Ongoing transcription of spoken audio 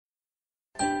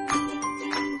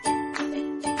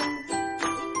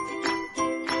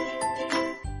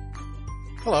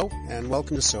Hello, and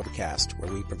welcome to SoberCast,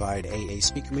 where we provide AA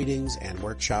speaker meetings and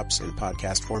workshops in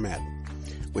podcast format.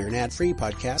 We're an ad-free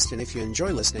podcast, and if you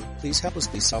enjoy listening, please help us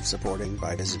be self-supporting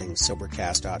by visiting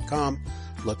Sobercast.com,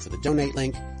 look for the donate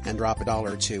link, and drop $1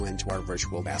 or $2 into our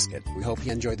virtual basket. We hope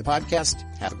you enjoy the podcast.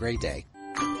 Have a great day.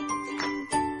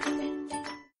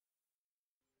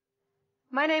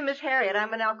 My name is Harriet.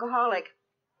 I'm an alcoholic.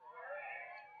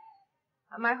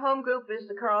 My home group is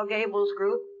the Coral Gables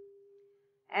group,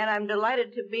 and I'm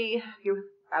delighted to be here.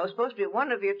 I was supposed to be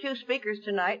one of your two speakers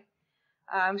tonight.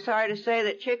 I'm sorry to say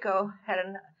that Chico had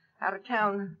an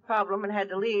out-of-town problem and had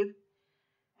to leave,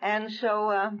 and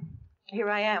so here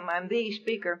I am. I'm the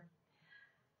speaker.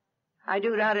 I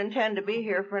do not intend to be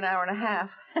here for an hour and a half,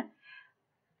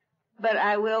 but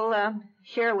I will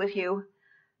share with you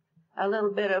a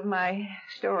little bit of my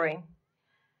story.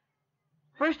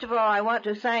 First of all, I want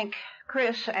to thank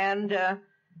Chris and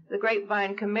the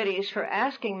Grapevine committees for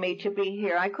asking me to be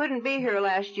here. I couldn't be here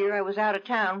last year. I was out of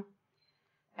town.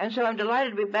 And so I'm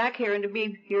delighted to be back here and to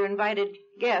be your invited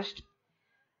guest.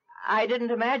 I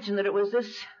didn't imagine that it was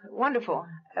this wonderful.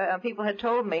 People had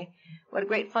told me what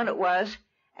great fun it was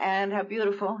and how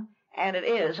beautiful, and it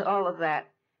is, all of that.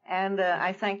 And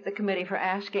I thank the committee for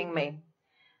asking me.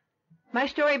 My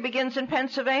story begins in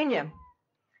Pennsylvania.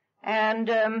 And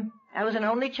I was an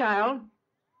only child.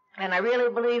 And I really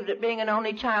believe that being an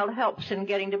only child helps in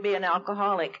getting to be an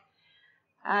alcoholic.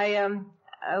 I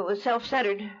was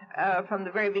self-centered from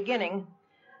the very beginning.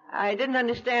 I didn't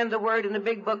understand the word in the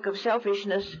big book of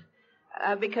selfishness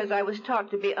because I was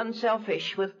taught to be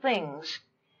unselfish with things.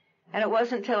 And it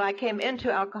wasn't until I came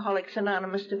into Alcoholics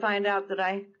Anonymous to find out that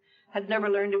I had never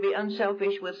learned to be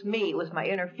unselfish with me, with my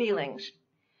inner feelings.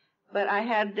 But I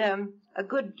had a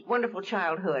good, wonderful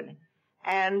childhood.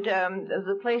 And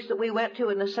the place that we went to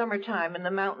in the summertime in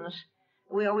the mountains,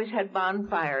 we always had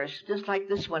bonfires, just like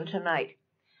this one tonight.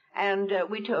 And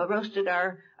we roasted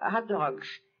our hot dogs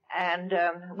and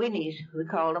weenies, we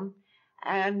called them,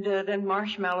 and then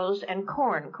marshmallows and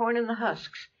corn in the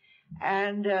husks.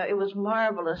 And it was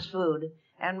marvelous food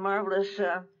and marvelous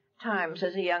times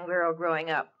as a young girl growing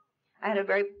up. I had a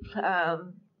very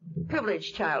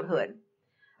privileged childhood.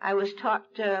 I was taught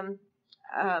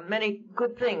many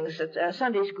good things at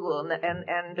Sunday school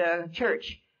and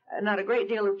church. Not a great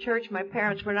deal of church. My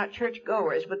parents were not church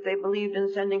goers, but they believed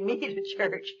in sending me to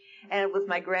church and with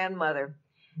my grandmother.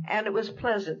 And it was a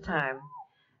pleasant time.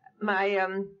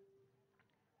 I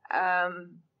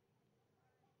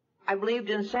believed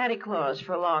in Santa Claus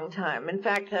for a long time. In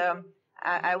fact,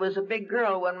 I was a big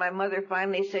girl when my mother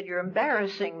finally said, "You're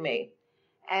embarrassing me."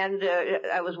 And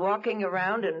I was walking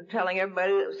around and telling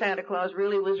everybody that Santa Claus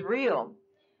really was real.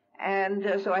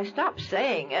 And so I stopped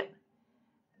saying it,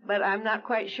 but I'm not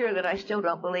quite sure that I still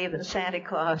don't believe in Santa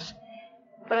Claus.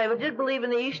 But I did believe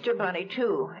in the Easter Bunny,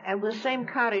 too, and the same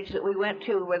cottage that we went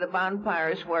to where the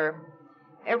bonfires were.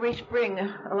 Every spring,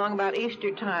 along about Easter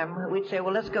time, we'd say,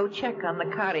 well, let's go check on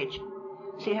the cottage,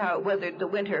 see how it weathered the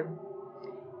winter.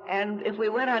 And if we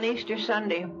went on Easter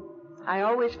Sunday, I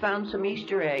always found some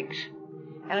Easter eggs,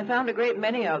 and I found a great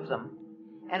many of them.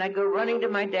 And I'd go running to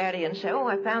my daddy and say, oh,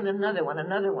 I found another one.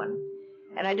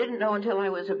 And I didn't know until I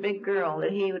was a big girl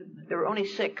that there were only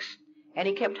 6, and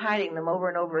he kept hiding them over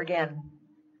and over again.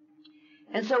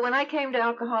 And so when I came to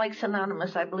Alcoholics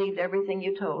Anonymous, I believed everything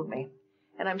you told me.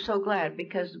 And I'm so glad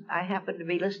because I happened to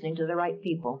be listening to the right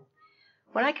people.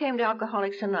 When I came to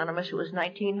Alcoholics Anonymous, it was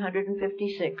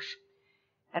 1956.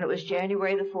 And it was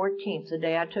January the 14th, the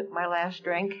day I took my last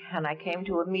drink, and I came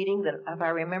to a meeting that, if I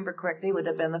remember correctly, would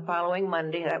have been the following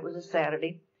Monday. That was a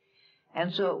Saturday.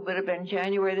 And so it would have been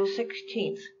January the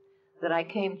 16th that I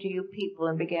came to you people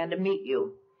and began to meet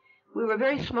you. We were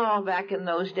very small back in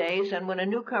those days, and when a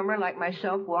newcomer like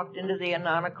myself walked into the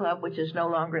Anon Club, which is no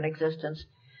longer in existence,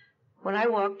 when I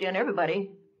walked in,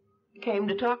 everybody came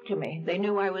to talk to me. They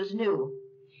knew I was new.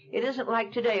 It isn't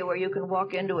like today where you can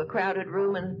walk into a crowded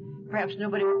room and perhaps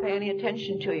nobody will pay any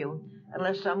attention to you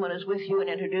unless someone is with you and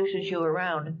introduces you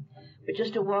around. But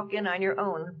just to walk in on your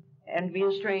own and be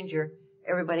a stranger,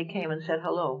 everybody came and said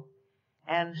hello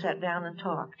and sat down and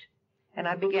talked. And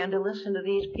I began to listen to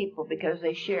these people because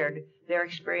they shared their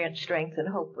experience, strength, and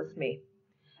hope with me.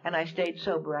 And I stayed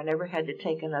sober. I never had to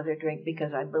take another drink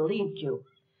because I believed you.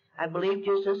 I believed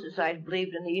you just as I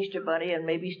believed in the Easter Bunny and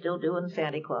maybe still do in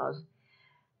Santa Claus.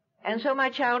 And so my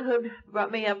childhood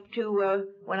brought me up to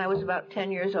when I was about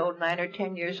 10 years old, 9 or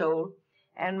 10 years old.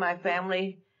 And my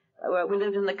family, we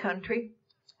lived in the country.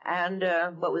 And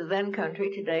what was then country,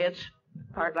 today it's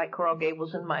part like Coral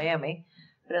Gables in Miami.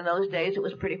 But in those days it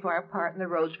was pretty far apart and the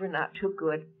roads were not too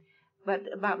good. But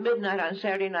about midnight on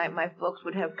Saturday night, my folks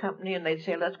would have company, and they'd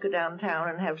say, let's go downtown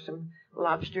and have some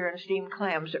lobster and steamed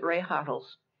clams at Ray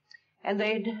Hottle's. And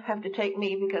they'd have to take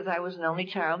me because I was an only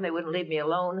child, and they wouldn't leave me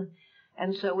alone.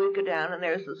 And so we'd go down, and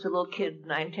there's this little kid,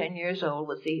 9, 10 years old,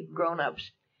 with the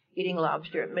grown-ups eating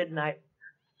lobster at midnight.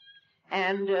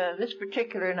 And this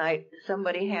particular night,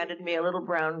 somebody handed me a little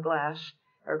brown glass,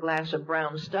 or glass of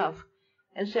brown stuff,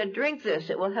 and said, drink this,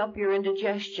 it will help your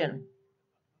indigestion.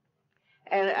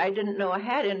 And I didn't know I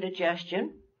had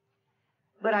indigestion,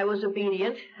 but I was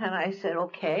obedient, and I said,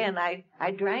 okay, and I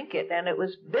drank it, and it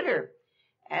was bitter.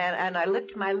 And I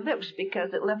licked my lips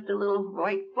because it left a little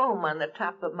white foam on the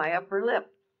top of my upper lip.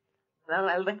 And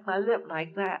I licked my lip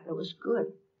like that, and it was good.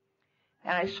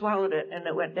 And I swallowed it, and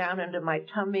it went down into my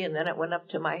tummy, and then it went up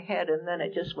to my head, and then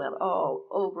it just went all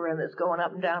over, and it's going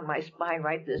up and down my spine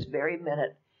right this very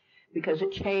minute, because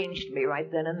it changed me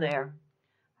right then and there.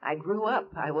 I grew up.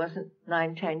 I wasn't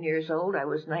 9, 10 years old. I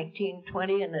was 19,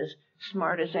 20, and as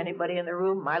smart as anybody in the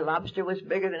room. My lobster was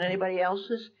bigger than anybody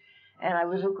else's, and I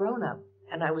was a grown-up,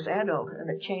 and I was adult, and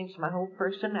it changed my whole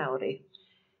personality.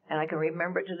 And I can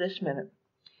remember it to this minute.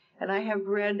 And I have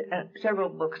read several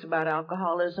books about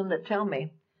alcoholism that tell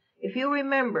me, if you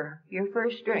remember your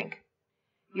first drink,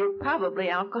 you're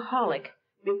probably alcoholic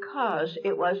because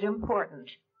it was important.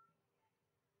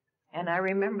 And I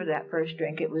remember that first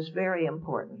drink. It was very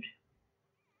important.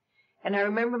 And I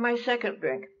remember my second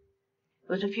drink.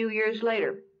 It was a few years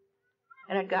later,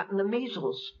 and I'd gotten the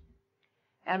measles.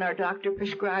 And our doctor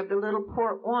prescribed a little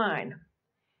port wine.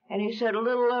 And he said a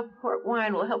little port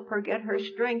wine will help her get her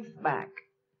strength back.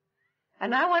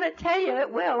 And I want to tell you,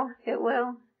 it will. It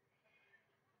will.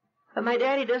 But my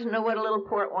daddy doesn't know what a little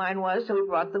port wine was, so he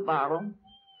brought the bottle.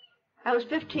 I was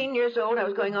 15 years old. I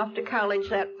was going off to college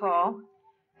that fall.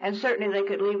 And certainly they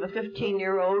could leave a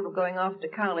 15-year-old going off to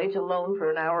college alone for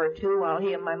an hour or two while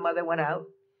he and my mother went out.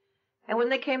 And when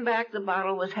they came back, the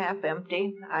bottle was half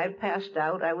empty. I had passed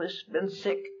out. I was been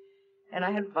sick, and I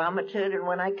had vomited. And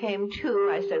when I came to,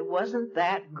 I said, wasn't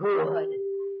that good?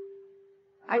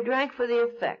 I drank for the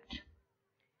effect.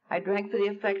 I drank for the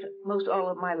effect most all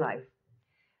of my life.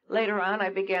 Later on, I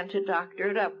began to doctor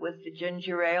it up with the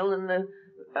ginger ale and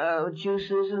the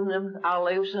juices and the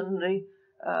olives and the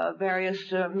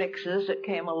various mixes that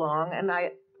came along, and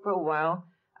for a while,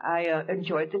 I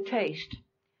enjoyed the taste.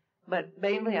 But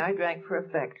mainly I drank for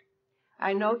effect.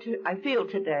 I feel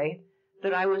today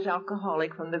that I was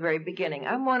alcoholic from the very beginning.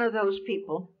 I'm one of those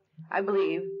people, I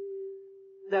believe,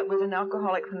 that was an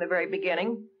alcoholic from the very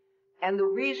beginning, and the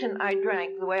reason I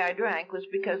drank the way I drank was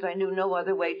because I knew no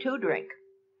other way to drink.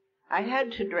 I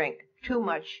had to drink too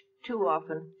much, too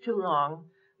often, too long,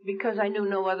 because I knew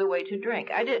no other way to drink.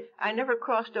 I never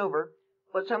crossed over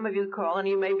what some of you call, and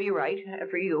you may be right,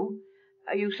 for you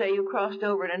say you crossed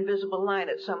over an invisible line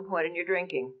at some point in your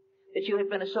drinking, that you had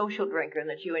been a social drinker and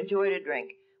that you enjoyed a drink,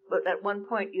 but at one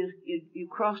point you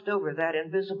crossed over that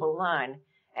invisible line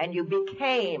and you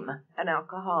became an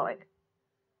alcoholic.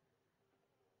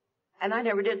 And I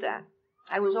never did that.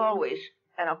 I was always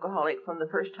an alcoholic from the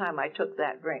first time I took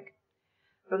that drink.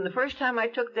 From the first time I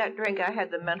took that drink, I had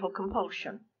the mental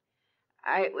compulsion.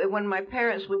 When my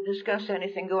parents would discuss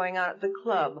anything going on at the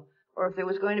club, or if there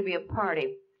was going to be a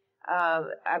party,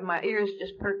 my ears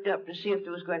just perked up to see if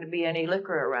there was going to be any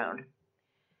liquor around.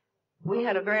 We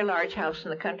had a very large house in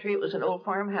the country. It was an old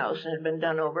farmhouse and had been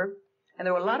done over, and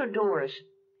there were a lot of doors.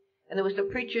 And there was the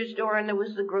preacher's door, and there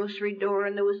was the grocery door,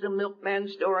 and there was the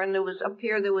milkman's door, and there was up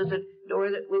here there was a door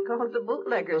that we called the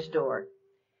bootlegger's door.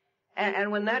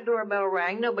 And when that doorbell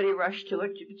rang, nobody rushed to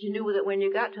it, but you knew that when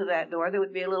you got to that door, there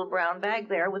would be a little brown bag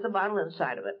there with a bottle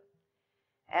inside of it.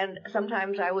 And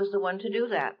sometimes I was the one to do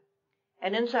that.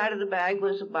 And inside of the bag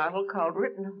was a bottle called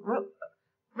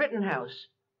Rittenhouse.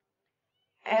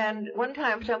 And one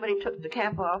time somebody took the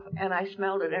cap off, and I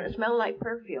smelled it, and it smelled like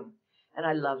perfume, and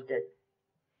I loved it.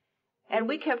 And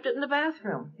we kept it in the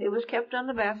bathroom. It was kept on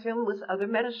the bathroom with other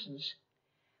medicines.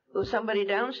 If somebody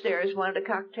downstairs wanted a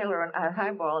cocktail or a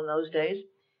highball in those days,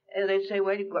 they'd say,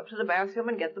 well, you go up to the bathroom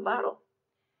and get the bottle.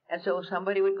 And so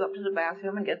somebody would go up to the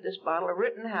bathroom and get this bottle of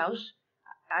Rittenhouse.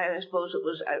 I suppose it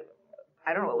was,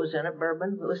 I don't know what was in it,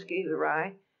 bourbon, whiskey,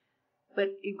 rye. But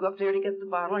you'd go up there to get the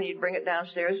bottle, and you'd bring it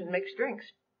downstairs and mix drinks.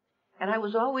 And I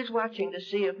was always watching to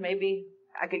see if maybe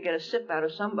I could get a sip out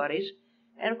of somebody's.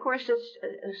 And, of course, it's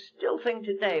a still thing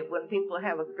today when people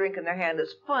have a drink in their hand.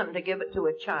 It's fun to give it to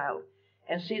a child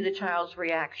and see the child's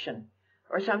reaction.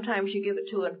 Or sometimes you give it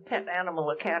to a pet animal,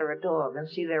 a cat or a dog, and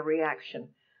see their reaction.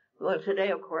 Well, today,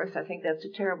 of course, I think that's a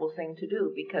terrible thing to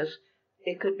do because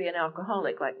it could be an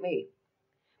alcoholic like me.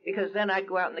 Because then I'd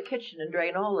go out in the kitchen and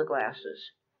drain all the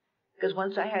glasses. because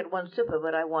once I had one sip of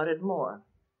it, I wanted more.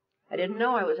 I didn't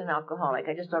know I was an alcoholic.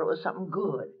 I just thought it was something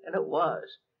good, and it was.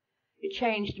 It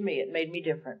changed me. It made me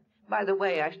different. By the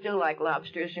way, I still like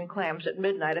lobsters and clams at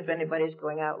midnight if anybody's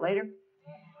going out later.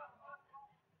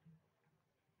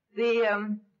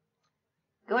 The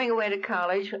going away to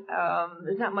college,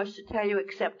 there's not much to tell you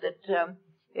except that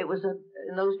it was,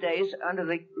 in those days, under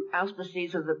the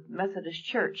auspices of the Methodist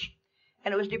Church,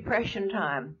 and it was Depression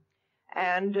time.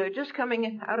 And just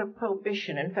coming out of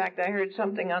Prohibition. In fact, I heard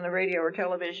something on the radio or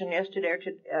television yesterday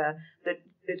that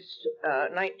it's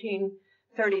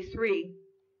 1933,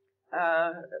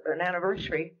 an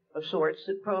anniversary of sorts,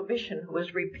 that Prohibition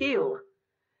was repealed.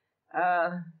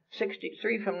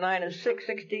 63 from 9 is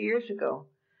 60 years ago.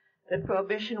 That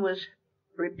Prohibition was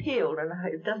repealed, and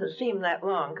it doesn't seem that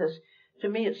long, because to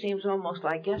me it seems almost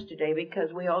like yesterday,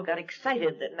 because we all got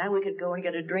excited that now we could go and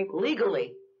get a drink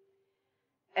legally.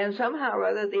 And somehow or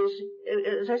other,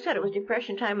 as I said, it was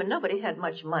Depression time and nobody had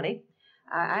much money.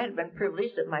 I had been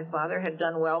privileged that my father had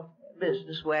done well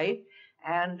business way,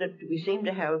 and that we seemed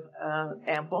to have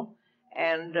ample.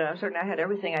 And certainly I had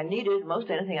everything I needed, most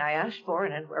anything I asked for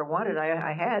or wanted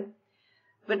I had.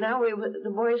 But now the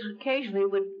boys occasionally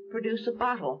would produce a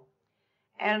bottle.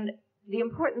 And the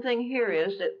important thing here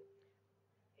is that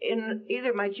in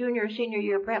either my junior or senior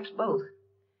year, perhaps both,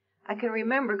 I can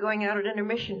remember going out at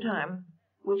intermission time,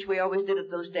 which we always did at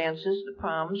those dances, the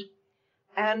proms,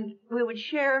 and we would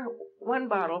share one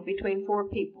bottle between 4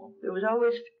 people. There was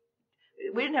always,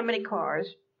 we didn't have many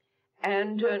cars,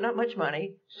 and not much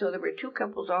money, so there were 2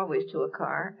 couples always to a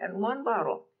car, and one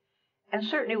bottle. And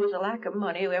certainly it was a lack of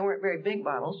money. They weren't very big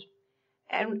bottles.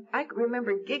 And I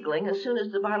remember giggling as soon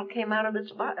as the bottle came out of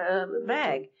its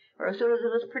bag, or as soon as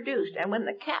it was produced. And when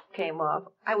the cap came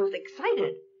off, I was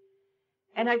excited.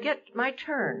 And I'd get my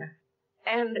turn.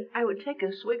 And I would take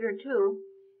a swig or two,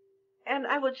 and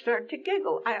I would start to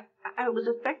giggle. I was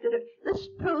affected. This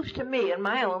proves to me in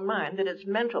my own mind that it's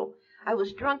mental. I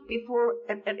was drunk before,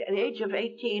 at the age of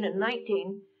 18 and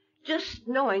 19, just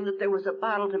knowing that there was a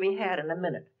bottle to be had in a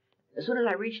minute. As soon as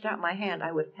I reached out my hand,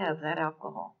 I would have that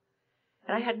alcohol.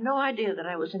 And I had no idea that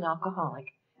I was an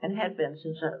alcoholic, and had been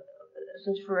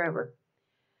since forever.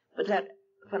 But that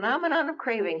phenomenon of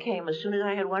craving came as soon as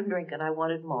I had one drink, and I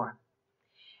wanted more.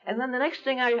 And then the next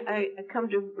thing I come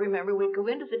to remember, we'd go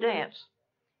into the dance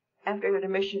after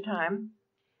intermission time,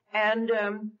 and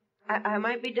I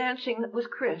might be dancing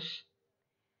with Chris.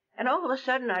 And all of a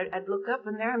sudden, I'd look up,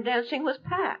 and there I'm dancing with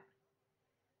Pat.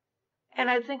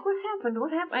 And I'd think, what happened?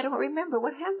 What happened? I don't remember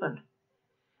what happened.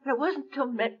 And it wasn't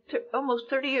until almost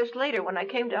 30 years later, when I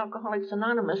came to Alcoholics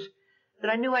Anonymous,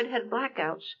 that I knew I'd had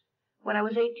blackouts when I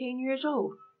was 18 years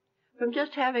old, from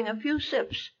just having a few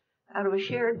sips out of a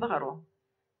shared bottle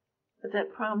at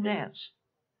that prom dance.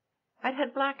 I'd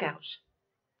had blackouts.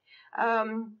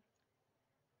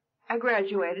 I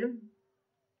graduated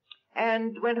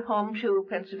and went home to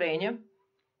Pennsylvania,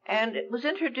 and was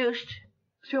introduced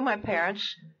through my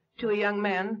parents to a young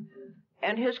man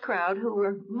and his crowd who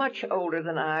were much older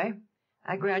than I.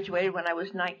 I graduated when I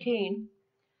was 19,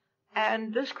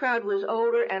 and this crowd was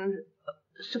older and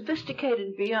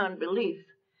sophisticated beyond belief,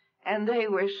 and they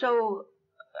were so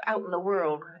out in the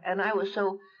world, and I was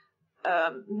so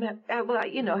well,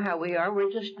 you know how we are.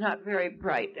 We're just not very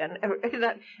bright, and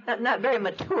not very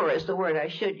mature is the word I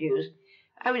should use.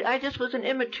 I just was an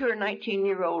immature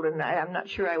 19-year-old, and I'm not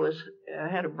sure I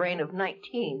had a brain of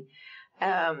 19.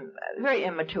 Very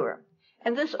immature.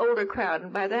 And this older crowd,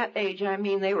 and by that age I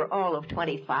mean they were all of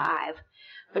 25,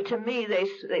 but to me they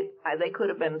could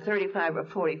have been 35 or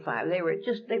 45.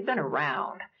 They'd been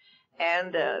around.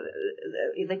 And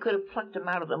they could have plucked them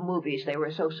out of the movies. They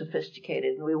were so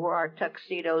sophisticated. And we wore our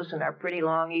tuxedos and our pretty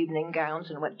long evening gowns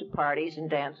and went to parties and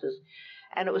dances.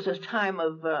 And it was a time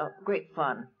of great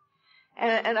fun.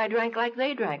 And I drank like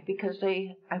they drank, because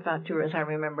I found too, as I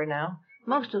remember now,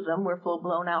 most of them were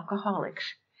full-blown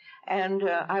alcoholics. And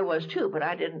I was too, but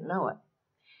I didn't know it.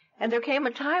 And there came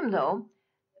a time, though,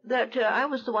 that I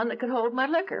was the one that could hold my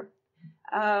liquor.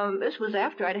 This was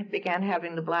after I began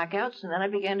having the blackouts, and then I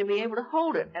began to be able to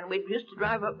hold it. And we used to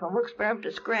drive up from Wilkes-Barre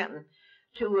to Scranton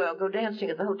to go dancing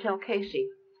at the Hotel Casey.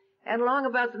 And along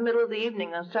about the middle of the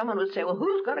evening, someone would say, well,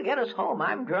 who's going to get us home?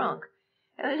 I'm drunk.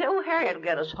 And I'd say, oh, Harriet will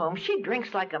get us home. She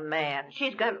drinks like a man.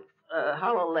 She's got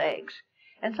hollow legs.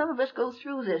 And some of us go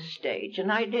through this stage,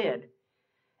 and I did.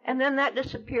 And then that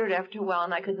disappeared after a while,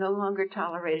 and I could no longer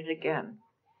tolerate it again.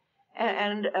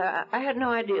 And I had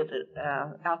no idea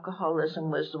that alcoholism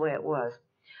was the way it was.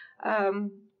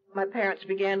 My parents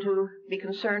began to be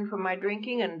concerned for my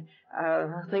drinking, and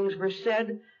things were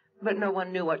said, but no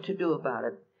one knew what to do about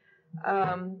it.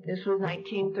 This was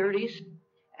 1930s,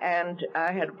 And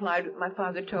I had applied. My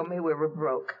father told me we were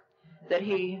broke, that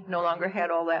he no longer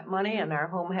had all that money, and our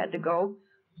home had to go.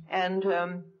 And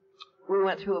we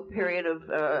went through a period of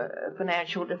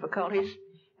financial difficulties,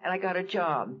 and I got a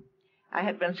job. I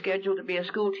had been scheduled to be a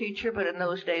school teacher, but in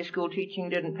those days school teaching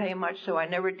didn't pay much, so I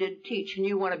never did teach. And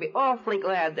you want to be awfully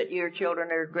glad that your children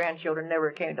or grandchildren never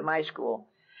came to my school.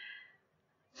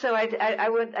 So I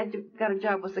got a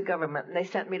job with the government, and they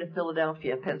sent me to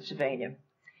Philadelphia, Pennsylvania.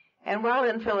 And while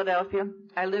in Philadelphia,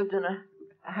 I lived in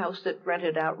a house that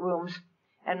rented out rooms,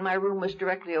 and my room was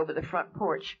directly over the front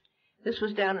porch. This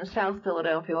was down in South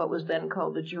Philadelphia, what was then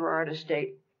called the Girard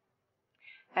Estate.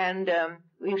 And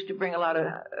we used to bring there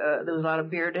was a lot of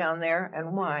beer down there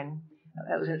and wine.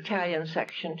 That was an Italian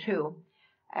section, too.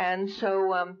 And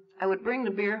so I would bring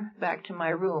the beer back to my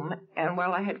room, and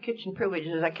while I had kitchen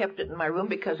privileges, I kept it in my room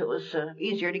because it was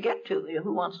easier to get to.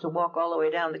 Who wants to walk all the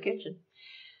way down the kitchen?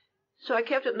 So I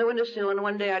kept it in the windowsill, and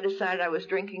one day I decided I was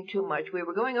drinking too much. We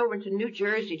were going over to New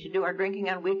Jersey to do our drinking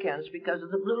on weekends because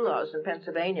of the blue laws in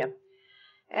Pennsylvania.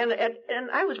 And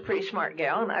I was a pretty smart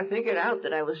gal, and I figured out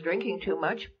that I was drinking too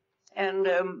much, and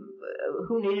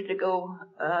who needed to go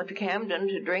to Camden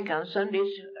to drink on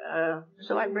Sundays,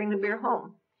 so I'd bring the beer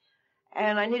home.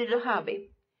 And I needed a hobby,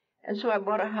 and so I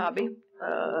bought a hobby,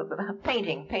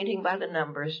 painting by the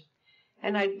numbers.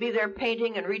 And I'd be there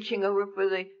painting and reaching over for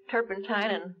the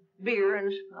turpentine and beer,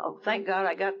 and thank God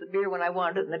I got the beer when I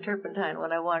wanted it and the turpentine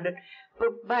when I wanted it.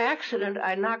 But by accident,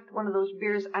 I knocked one of those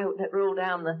beers out that rolled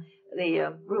down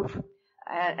the roof,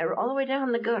 all the way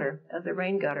down the gutter, the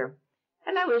rain gutter.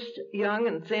 And I was young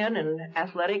and thin and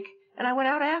athletic, and I went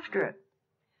out after it.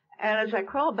 And as I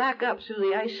crawled back up through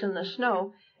the ice and the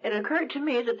snow, it occurred to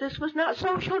me that this was not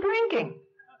social drinking.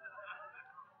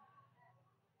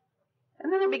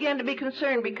 And then I began to be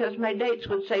concerned because my dates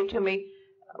would say to me,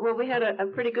 well, we had a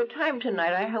pretty good time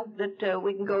tonight. I hope that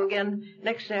we can go again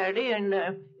next Saturday, and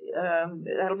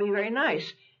that'll be very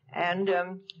nice. And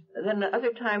then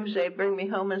other times they'd bring me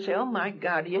home and say, oh, my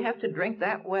God, do you have to drink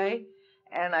that way?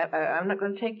 And I'm not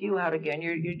going to take you out again.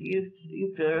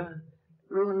 You've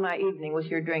ruined my evening with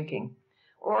your drinking.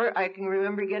 Or I can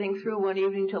remember getting through one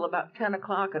evening till about 10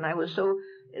 o'clock, and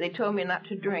they told me not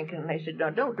to drink, and they said, no,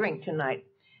 don't drink tonight.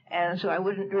 And so I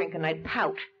wouldn't drink, and I'd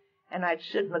pout, and I'd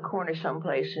sit in the corner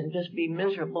someplace and just be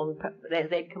miserable, and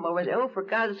they'd come over and say, oh, for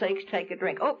God's sakes, take a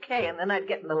drink. Okay, and then I'd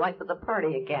get in the life of the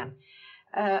party again.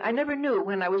 I never knew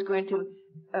when I was going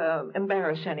to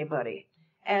embarrass anybody.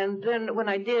 And then when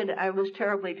I did, I was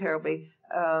terribly, terribly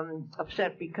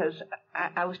upset because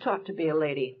I was taught to be a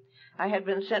lady. I had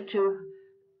been sent to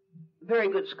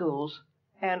very good schools,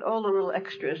 and all the little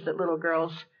extras that little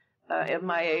girls at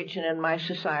my age and in my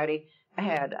society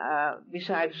had.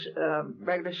 Besides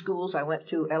regular schools, I went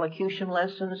to elocution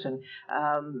lessons and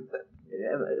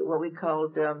what we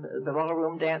called the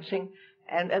ballroom dancing.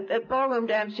 And at ballroom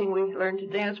dancing, we learned to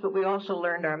dance, but we also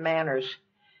learned our manners.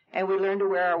 And we learned to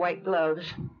wear our white gloves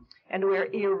and to wear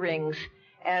earrings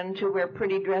and to wear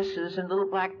pretty dresses and little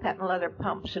black patent leather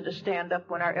pumps and to stand up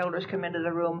when our elders come into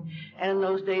the room. And in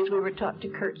those days, we were taught to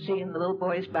curtsy, and the little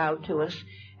boys bowed to us.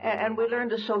 And we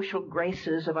learned the social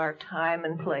graces of our time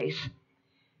and place.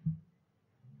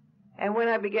 And when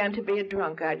I began to be a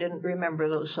drunk, I didn't remember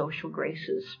those social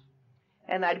graces.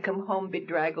 And I'd come home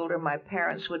bedraggled, or my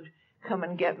parents would come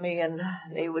and get me, and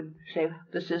they would say,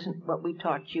 this isn't what we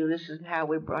taught you, this isn't how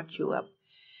we brought you up.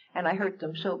 And I hurt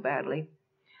them so badly.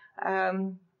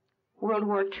 World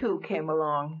War II came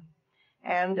along,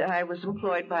 and I was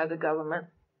employed by the government,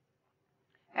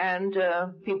 and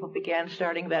people began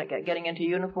getting into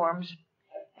uniforms,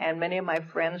 and many of my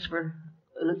friends were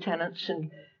lieutenants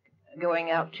and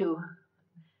going out to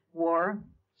war,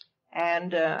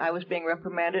 and I was being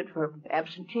reprimanded for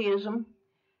absenteeism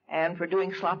and for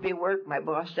doing sloppy work. My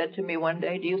boss said to me one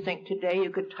day, do you think today you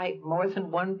could type more than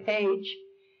one page?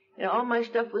 You know, all my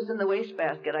stuff was in the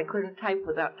wastebasket. I couldn't type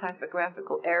without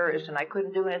typographical errors, and I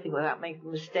couldn't do anything without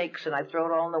making mistakes, and I'd throw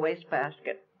it all in the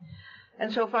wastebasket.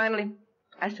 And so finally,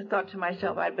 I thought to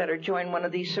myself, I'd better join one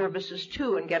of these services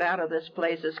too and get out of this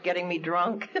place. It's getting me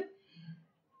drunk.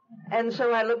 And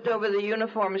so I looked over the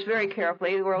uniforms very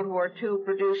carefully. World War II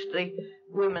produced the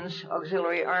Women's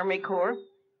Auxiliary Army Corps,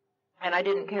 and I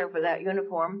didn't care for that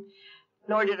uniform,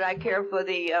 nor did I care for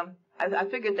the, I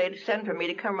figured they'd send for me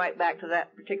to come right back to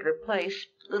that particular place.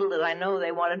 Little did I know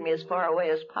they wanted me as far away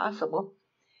as possible.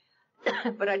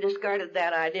 But I discarded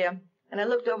that idea, and I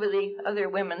looked over the other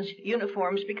women's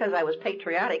uniforms because I was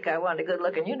patriotic. I wanted a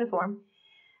good-looking uniform.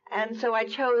 And so I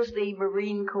chose the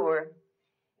Marine Corps.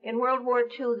 In World War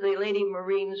II, the Lady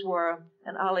Marines wore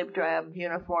an olive drab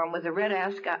uniform with a red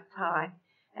ascot tie,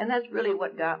 and that's really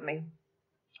what got me.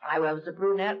 I was a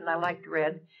brunette, and I liked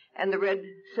red, and the red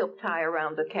silk tie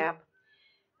around the cap.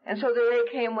 And so the day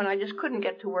came when I just couldn't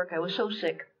get to work. I was so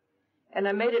sick. And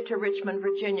I made it to Richmond,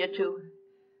 Virginia, to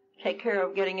take care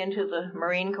of getting into the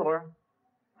Marine Corps.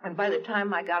 And by the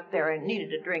time I got there, I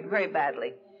needed a drink very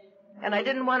badly. And I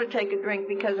didn't want to take a drink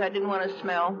because I didn't want to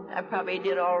smell. I probably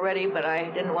did already, but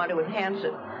I didn't want to enhance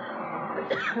it.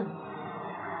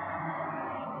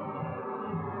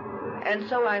 And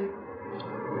so I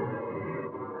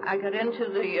got into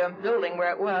the building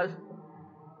where it was,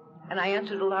 and I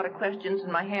answered a lot of questions,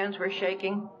 and my hands were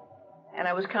shaking. And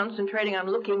I was concentrating on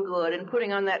looking good and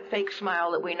putting on that fake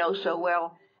smile that we know so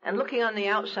well, and looking on the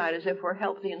outside as if we're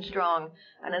healthy and strong.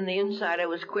 And on the inside, I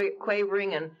was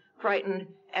quavering and frightened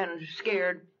and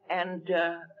scared, and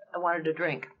I wanted to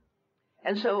drink.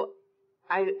 And so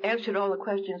I answered all the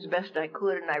questions the best I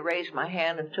could, and I raised my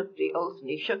hand and took the oath, and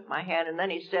he shook my hand, and then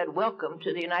he said, "Welcome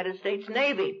to the United States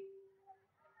Navy."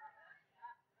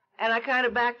 And I kind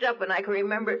of backed up, and I can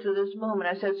remember it to this moment.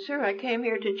 I said, "Sir, I came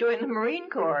here to join the Marine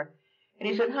Corps." And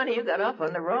he said, "Honey, you got off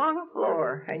on the wrong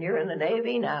floor, and you're in the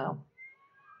Navy now."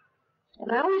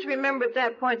 And I always remember at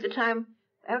that point the time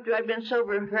after I'd been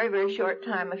sober a very, very short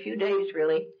time, a few days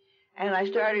really, and I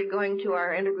started going to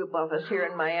our intergroup office here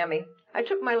in Miami. I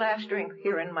took my last drink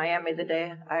here in Miami the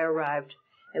day I arrived.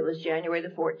 It was January the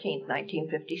 14th,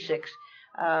 1956.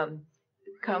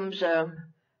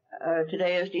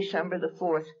 Today is December the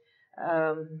 4th.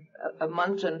 A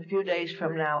month and a few days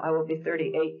from now, I will be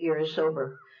 38 years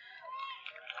sober.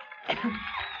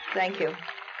 Thank you.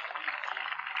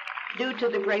 Due to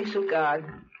the grace of God,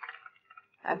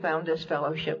 I found this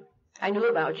fellowship. I knew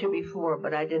about you before,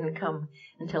 but I didn't come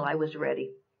until I was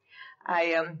ready.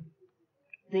 I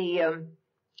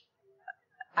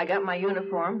got my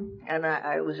uniform, and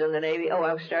I was in the Navy. Oh,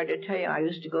 I started to tell you, I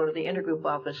used to go to the intergroup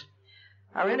office.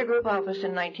 Our intergroup office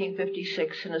in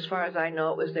 1956, and as far as I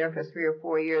know, it was there for 3 or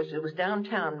 4 years. It was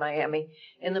downtown Miami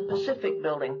in the Pacific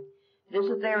Building. It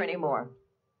isn't there anymore.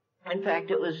 In fact,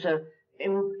 it was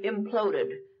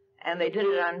imploded, and they did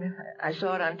it I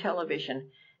saw it on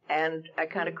television, and I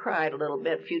kind of cried a little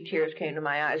bit. A few tears came to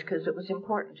my eyes because it was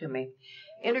important to me.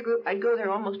 Intergroup, I'd go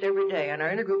there almost every day, and our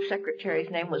intergroup secretary's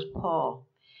name was Paul.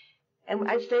 And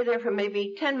I'd stay there for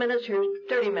maybe 10 minutes or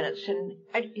 30 minutes, and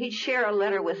he'd share a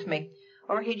letter with me,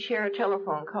 or he'd share a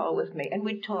telephone call with me, and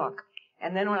we'd talk.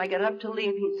 And then when I got up to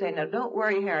leave, he'd say, "Now, don't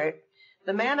worry, Harriet.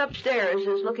 The man upstairs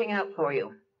is looking out for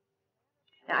you."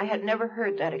 Now, I had never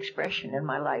heard that expression in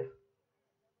my life.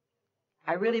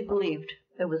 I really believed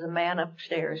there was a man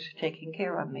upstairs taking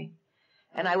care of me.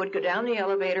 And I would go down the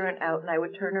elevator and out, and I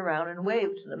would turn around and wave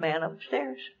to the man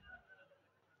upstairs.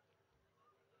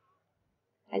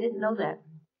 I didn't know that.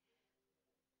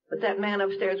 But that man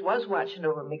upstairs was watching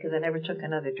over me because I never took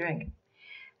another drink.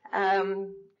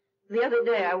 The other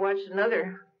day, I watched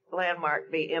another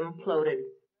landmark be imploded.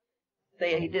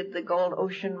 They did the Gold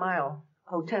Ocean Mile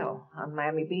Hotel on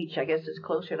Miami Beach. I guess it's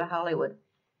closer to Hollywood.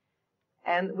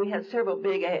 And we had several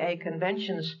big AA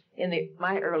conventions in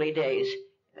my early days.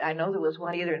 I know there was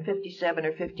one either in 57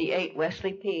 or 58.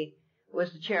 Wesley P.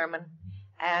 was the chairman.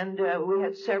 And we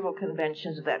had several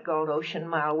conventions of that Gold Ocean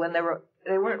Mile when they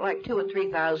weren't like 2,000 and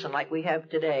 3,000 like we have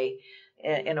today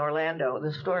in Orlando.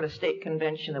 The Florida State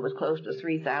Convention, there was close to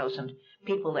 3,000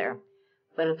 people there.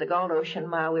 But at the Gold Ocean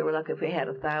Mile, we were lucky if we had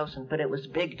 1,000, but it was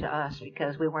big to us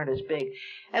because we weren't as big.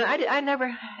 And I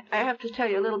have to tell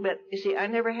you a little bit, you see, I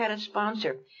never had a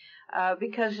sponsor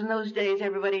because in those days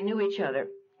everybody knew each other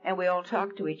and we all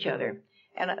talked to each other.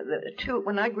 And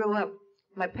when I grew up,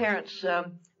 my parents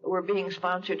were being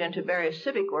sponsored into various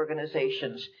civic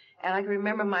organizations. And I can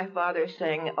remember my father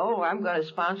saying, "Oh, I'm going to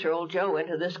sponsor old Joe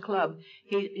into this club.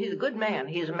 He's a good man.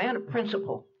 He's a man of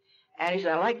principle." And he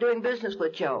said, "I like doing business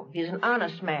with Joe. He's an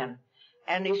honest man."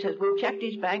 And he says, "We've checked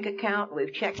his bank account.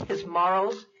 We've checked his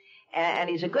morals. And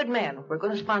he's a good man. We're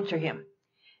going to sponsor him."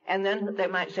 And then they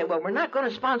might say, "Well, we're not going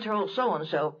to sponsor old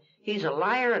so-and-so. He's a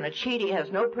liar and a cheat. He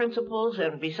has no principles.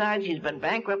 And besides, he's been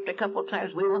bankrupt a couple of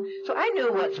times. We won't." So I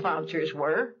knew what sponsors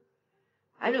were.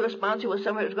 I knew a sponsor was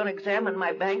somebody who was going to examine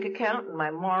my bank account and my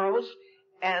morals,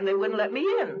 and they wouldn't let me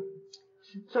in.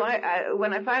 So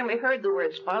when I finally heard the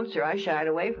word sponsor, I shied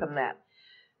away from that.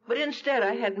 But instead,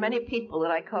 I had many people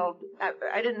that I called,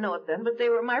 I didn't know it then, but they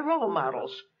were my role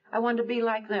models. I wanted to be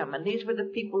like them. And these were the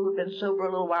people who'd been sober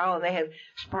a little while, and they had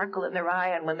sparkle in their eye,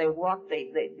 and when they walked,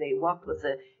 they walked with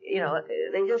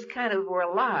they just kind of were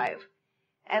alive.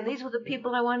 And these were the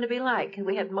people I wanted to be like. And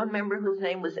we had one member whose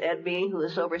name was Ed B., who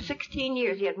was sober 16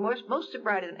 years. He had most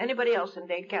sobriety than anybody else in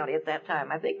Dade County at that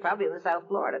time, I think, probably in the South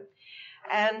Florida.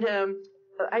 And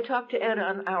I talked to Ed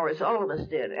on hours, all of us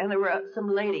did. And there were some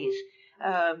ladies.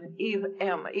 Eve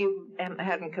M. Eve M.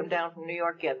 hadn't come down from New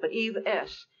York yet, but Eve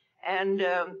S. and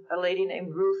a lady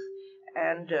named Ruth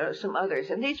and some others.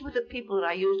 And these were the people that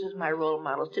I used as my role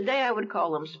models. Today I would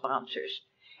call them sponsors.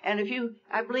 And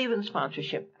I believe in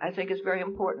sponsorship. I think it's very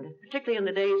important, particularly in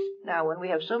the days now when we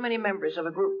have so many members of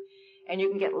a group and you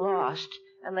can get lost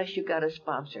unless you've got a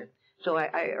sponsor. So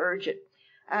I urge it.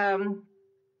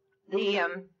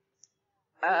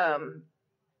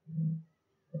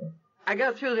 I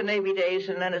got through the Navy days,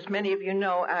 and then, as many of you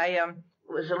know, I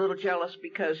was a little jealous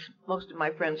because most of my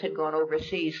friends had gone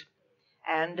overseas,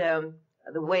 and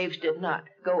the waves did not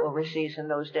go overseas in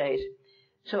those days.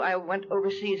 So I went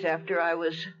overseas after I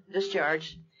was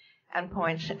discharged and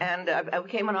points, and I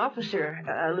became an officer,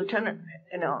 a lieutenant,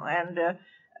 and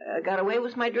got away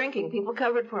with my drinking. People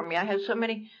covered for me. I had so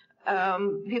many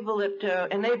people that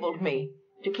enabled me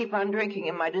to keep on drinking,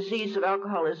 and my disease of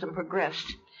alcoholism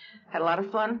progressed. Had a lot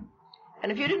of fun.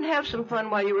 And if you didn't have some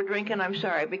fun while you were drinking, I'm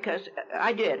sorry, because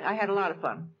I did. I had a lot of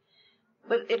fun.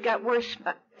 But it got worse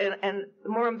and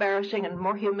more embarrassing and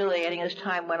more humiliating as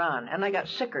time went on. And I got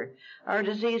sicker. Our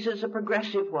disease is a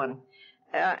progressive one,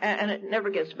 and it never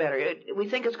gets better. We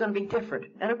think it's going to be different.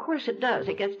 And, of course, it does.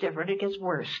 It gets different. It gets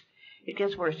worse. It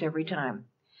gets worse every time.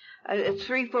 It's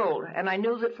threefold. And I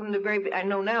knew that from the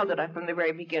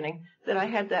very beginning that I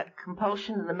had that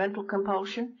compulsion, the mental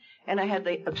compulsion, and I had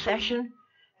the obsession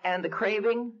and the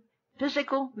craving,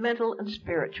 physical, mental, and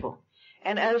spiritual.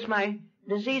 And as my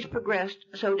disease progressed,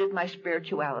 so did my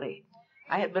spirituality.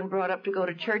 I had been brought up to go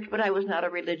to church, but I was not a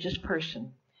religious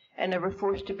person and never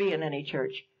forced to be in any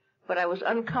church. But I was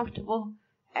uncomfortable,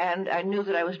 and I knew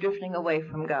that I was drifting away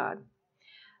from God.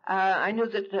 I knew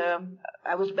that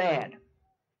I was bad,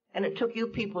 and it took you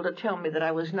people to tell me that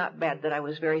I was not bad, that I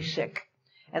was very sick,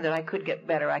 and that I could get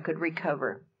better, I could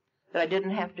recover, that I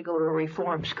didn't have to go to a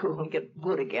reform school and get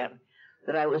good again,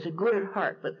 that I was good at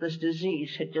heart, but this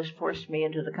disease had just forced me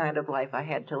into the kind of life I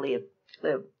had to live.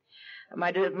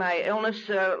 My illness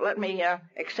let me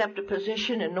accept a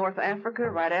position in North Africa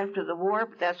right after the war.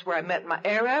 That's where I met my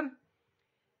Arab.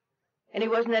 And he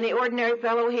wasn't any ordinary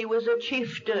fellow. He was a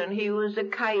chieftain. He was a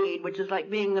Qaid, which is like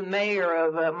being the mayor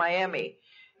of Miami.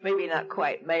 Maybe not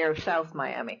quite, mayor of South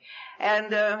Miami.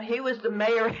 And he was the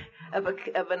mayor of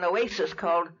an oasis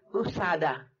called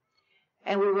Busada.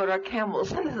 And we rode our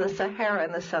camels into the Sahara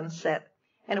in the sunset.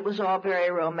 And it was all very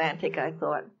romantic, I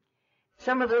thought.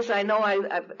 Some of this I know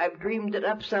I've dreamed it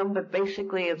up some, but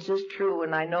basically it's just true,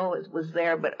 and I know it was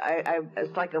there, but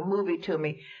it's like a movie to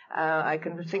me. I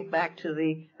can think back to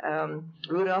the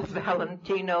Rudolph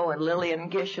Valentino and Lillian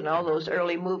Gish and all those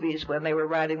early movies when they were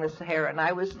riding the Sahara, and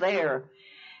I was there.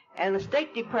 And the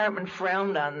State Department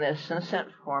frowned on this and sent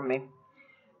for me.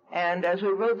 And as we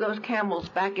rode those camels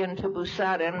back into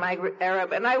Busada and my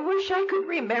Arab, and I wish I could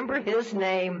remember his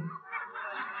name.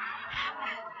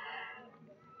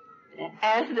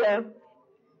 And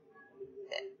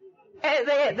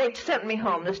they sent me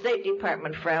home. The State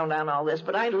Department frowned on all this,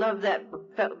 but I loved that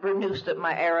burnous that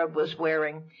my Arab was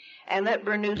wearing. And that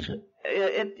burnous,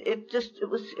 it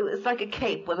was like a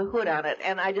cape with a hood on it,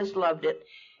 and I just loved it.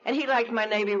 And he liked my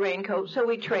navy raincoat, so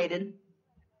we traded.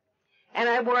 And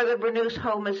I wore the burnous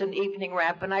home as an evening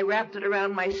wrap, and I wrapped it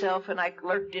around myself, and I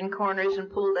lurked in corners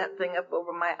and pulled that thing up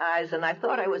over my eyes, and I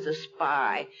thought I was a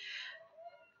spy.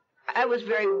 I was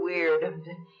very weird.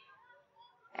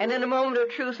 And in a moment of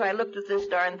truth, I looked at this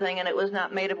darn thing, and it was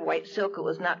not made of white silk. It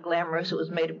was not glamorous. It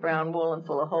was made of brown wool and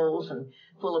full of holes and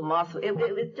full of moth.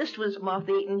 It just was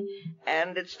moth-eaten,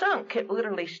 and it stunk. It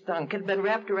literally stunk. It had been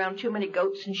wrapped around too many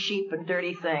goats and sheep and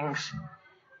dirty things.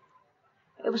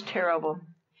 It was terrible.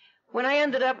 When I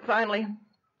ended up finally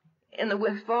in the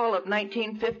fall of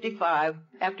 1955,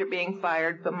 after being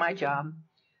fired from my job,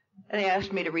 they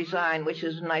asked me to resign, which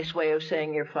is a nice way of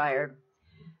saying you're fired.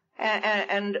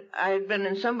 And I had been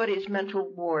in somebody's mental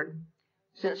ward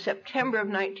since September of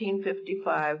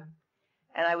 1955,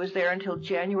 and I was there until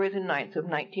January the 9th of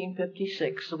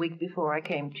 1956, the week before I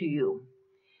came to you.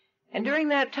 And during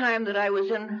that time that I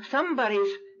was in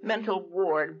somebody's mental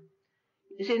ward,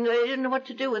 you see, they didn't know what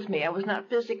to do with me. I was not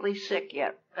physically sick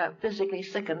yet, physically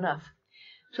sick enough.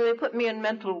 So they put me in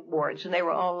mental wards, and they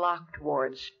were all locked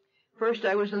wards. First,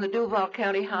 I was in the Duval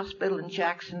County Hospital in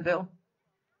Jacksonville.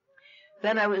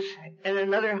 Then I was in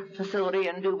another facility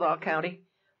in Duval County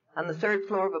on the third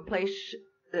floor of a place,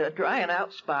 a dry and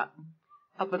out spot,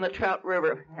 up in the Trout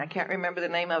River. I can't remember the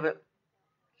name of it.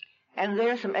 And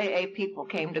there some AA people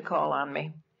came to call on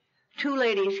me. 2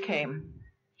 ladies came.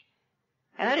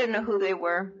 And I didn't know who they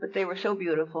were, but they were so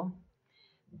beautiful.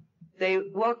 They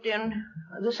walked in,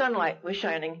 the sunlight was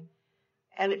shining,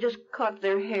 and it just caught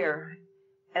their hair.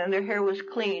 And their hair was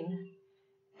clean,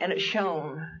 and it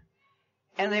shone.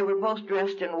 And they were both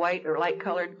dressed in white or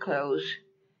light-colored clothes,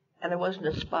 and there wasn't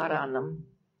a spot on them.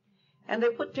 And they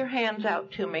put their hands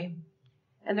out to me,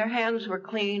 and their hands were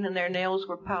clean and their nails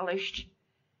were polished,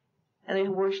 and they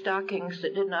wore stockings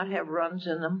that did not have runs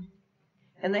in them.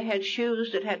 And they had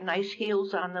shoes that had nice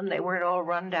heels on them. They weren't all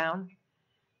run down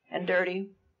and dirty.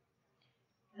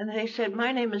 And they said,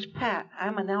 "My name is Pat.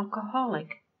 I'm an alcoholic."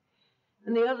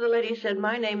 And the other lady said,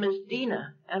 "My name is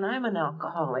Dina, and I'm an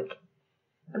alcoholic."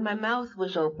 And my mouth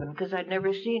was open because I'd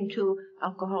never seen two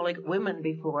alcoholic women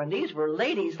before. And these were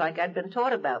ladies like I'd been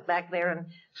taught about back there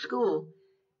in school,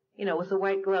 you know, with the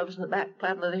white gloves and the black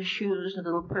plaid leather shoes and a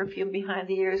little perfume behind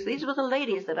the ears. These were the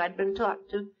ladies that I'd been taught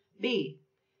to be.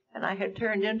 And I had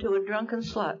turned into a drunken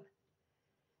slut.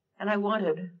 And I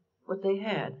wanted what they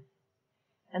had.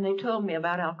 And they told me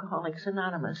about Alcoholics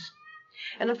Anonymous.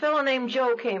 And a fellow named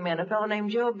Joe came in, a fellow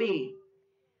named Joe B.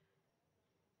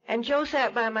 And Joe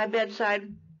sat by my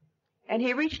bedside, and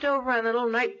he reached over on the little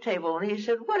night table, and he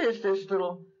said, "What is this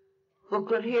little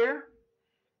booklet here?"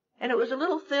 And it was a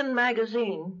little thin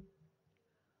magazine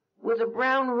with a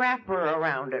brown wrapper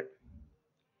around it.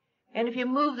 And if you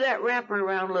moved that wrapper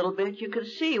around a little bit, you could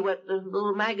see what the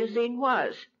little magazine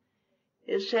was.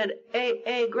 It said,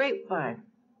 AA Grapevine.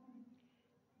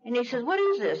 And he says, "What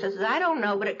is this?" I says, "I don't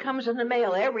know, but it comes in the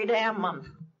mail every damn month."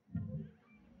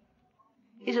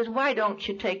 He says, "Why don't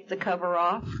you take the cover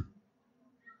off?"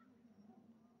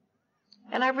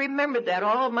 And I remembered that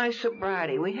all of my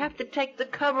sobriety. We have to take the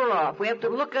cover off. We have to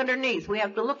look underneath. We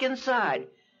have to look inside.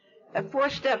 That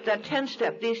 4-step, that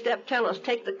 10-step, these steps tell us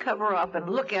take the cover off and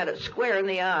look at it square in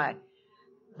the eye.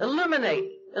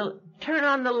 Illuminate. Turn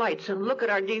on the lights and look at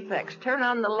our defects. Turn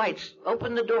on the lights.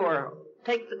 Open the door.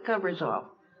 Take the covers off.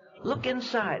 Look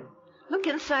inside. Look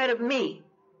inside of me.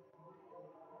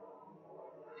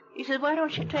 He said, "Why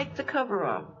don't you take the cover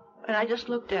off?" And I just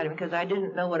looked at him because I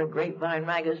didn't know what a Grapevine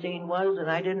magazine was,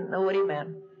 and I didn't know what he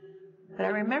meant. But I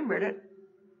remembered it.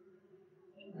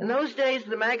 In those days,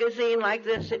 the magazine like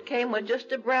this, it came with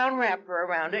just a brown wrapper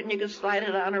around it, and you could slide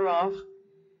it on or off.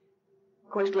 Of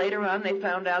course, later on, they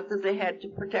found out that they had to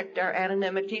protect our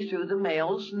anonymity through the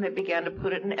mails, and they began to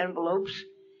put it in envelopes.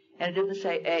 And it didn't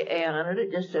say AA on it.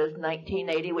 It just says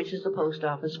 1980, which is the post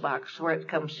office box where it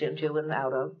comes into and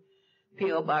out of.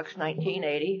 P.O. Box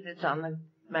 1980. It's on the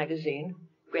magazine,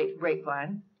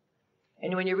 Grapevine.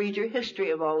 And when you read your history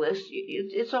of all this,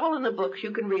 it's all in the books.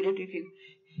 You can read it.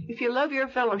 If you love your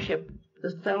fellowship,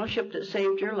 the fellowship that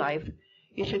saved your life,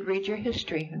 you should read your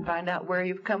history and find out where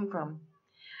you've come from.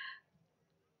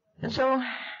 And so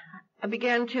I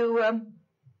began to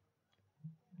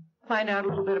find out a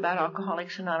little bit about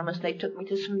Alcoholics Anonymous. They took me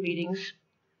to some meetings,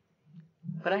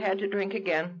 but I had to drink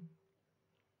again.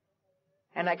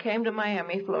 And I came to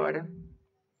Miami, Florida,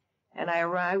 and I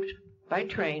arrived by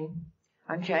train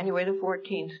on January the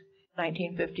 14th,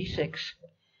 1956.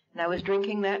 And I was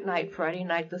drinking that night, Friday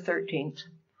night the 13th.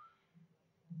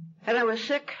 And I was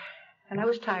sick, and I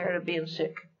was tired of being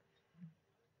sick.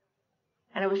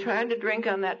 And I was trying to drink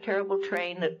on that terrible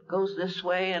train that goes this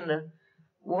way, and the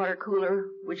water cooler,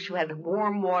 which had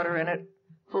warm water in it,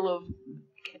 full of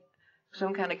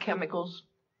some kind of chemicals.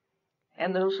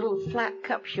 And those little flat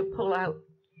cups you pull out,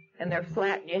 and they're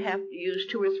flat, and you have to use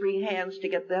 2 or 3 hands to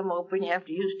get them open. You have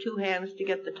to use 2 hands to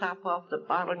get the top off the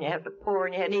bottle, and you have to pour,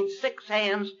 and you need 6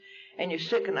 hands, and you're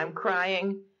sick, and I'm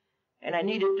crying, and I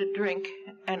needed to drink,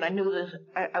 and I knew this,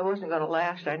 I wasn't going to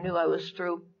last. I knew I was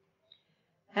through.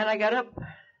 And I got up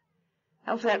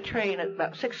off that train at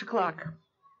about 6 o'clock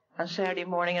on Saturday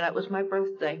morning, and that was my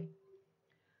birthday.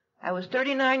 I was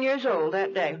 39 years old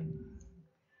that day.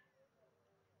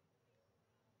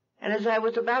 And as I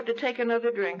was about to take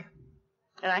another drink,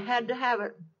 and I had to have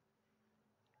it,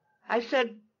 I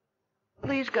said,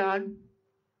 "Please, God,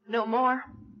 no more."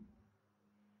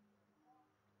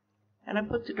 And I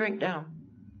put the drink down.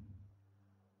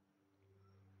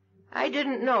 I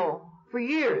didn't know for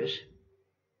years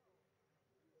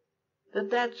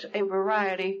that that's a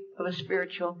variety of a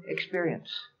spiritual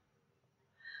experience.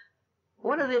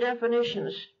 One of the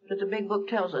definitions that the big book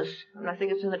tells us, and I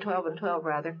think it's in the 12 and 12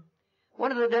 rather,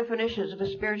 one of the definitions of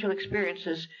a spiritual experience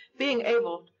is being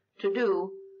able to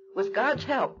do, with God's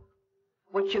help,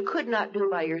 what you could not do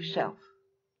by yourself,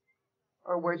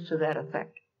 or words to that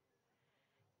effect.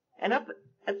 And up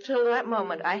until that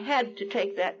moment, I had to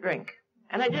take that drink.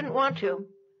 And I didn't want to,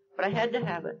 but I had to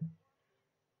have it.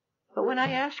 But when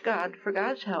I asked God for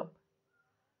God's help,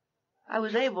 I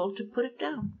was able to put it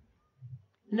down,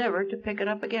 never to pick it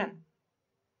up again.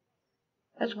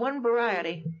 That's one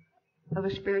variety of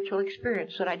a spiritual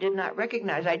experience that I did not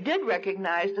recognize. I did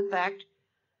recognize the fact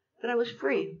that I was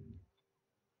free.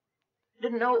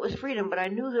 didn't know it was freedom, but I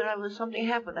knew that something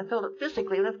happened. I felt it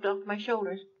physically lift off my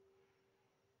shoulders.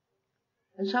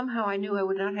 And somehow I knew I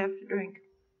would not have to drink.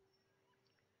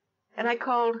 And I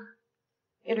called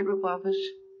intergroup office,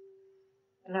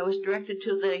 and I was directed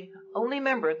to the only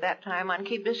member at that time on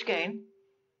Key Biscayne.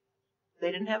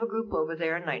 They didn't have a group over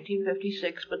there in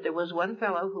 1956, but there was one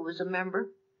fellow who was a member,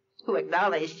 who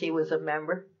acknowledged he was a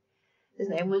member. His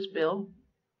name was Bill,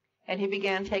 and he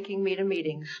began taking me to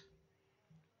meetings.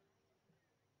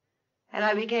 And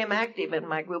I became active in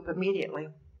my group immediately.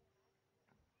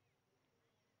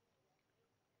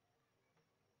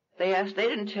 They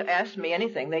didn't ask me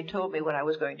anything. They told me what I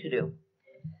was going to do.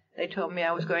 They told me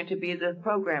I was going to be the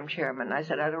program chairman. I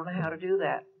said, I don't know how to do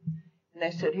that. And they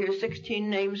said, here's 16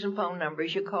 names and phone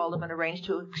numbers. You call them and arrange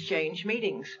to exchange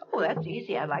meetings. Oh, that's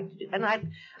easy. I'd like to do. And I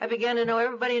began to know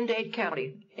everybody in Dade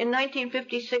County. In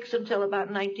 1956 until about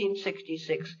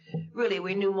 1966, really,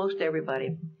 we knew most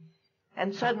everybody.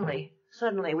 And suddenly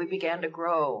we began to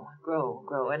grow.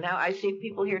 And now I see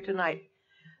people here tonight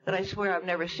that I swear I've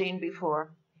never seen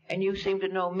before. And you seem to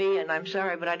know me, and I'm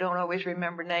sorry, but I don't always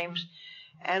remember names.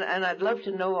 And I'd love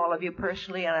to know all of you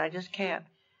personally, and I just can't.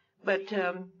 But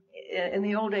in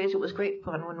the old days, it was great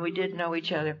fun when we did know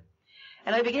each other.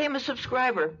 And I became a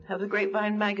subscriber of the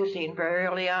Grapevine magazine very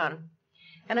early on.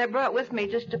 And I brought with me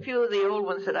just a few of the old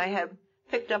ones that I had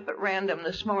picked up at random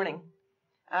this morning.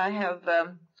 I have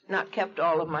not kept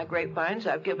all of my grapevines.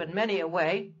 I've given many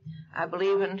away. I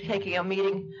believe in taking a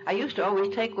meeting. I used to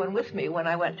always take one with me when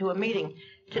I went to a meeting.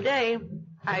 Today,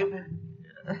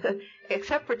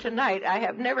 except for tonight, I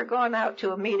have never gone out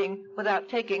to a meeting without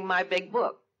taking my big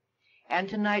book. And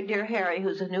tonight, dear Harry,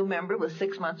 who's a new member with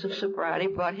 6 months of sobriety,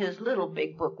 brought his little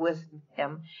big book with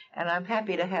him, and I'm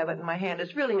happy to have it in my hand.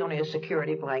 It's really only a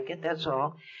security blanket, that's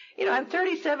all. You know, I'm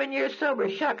 37 years sober.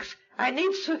 Shucks, I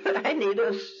need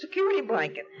a security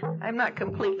blanket. I'm not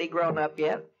completely grown up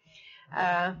yet.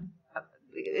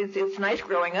 It's nice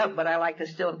growing up, but I like to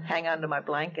still hang on to my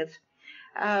blankets.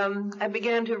 I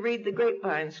began to read the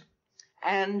grapevines,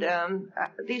 and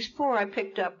these 4 I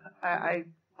picked up. I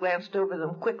glanced over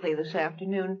them quickly this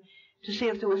afternoon to see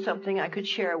if there was something I could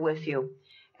share with you.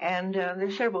 And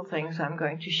there's several things I'm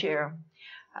going to share.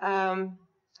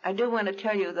 I do want to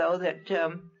tell you, though, that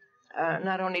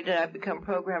not only did I become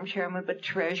program chairman, but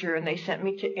treasurer, and they sent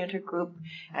me to intergroup.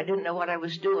 I didn't know what I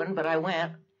was doing, but I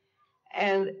went.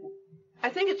 And I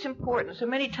think it's important. So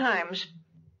many times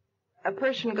a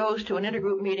person goes to an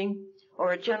intergroup meeting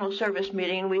or a general service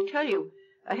meeting, and we tell you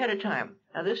ahead of time,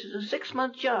 now this is a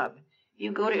 6-month job.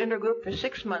 You go to intergroup for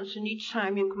 6 months, and each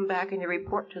time you come back and you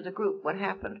report to the group what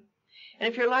happened. And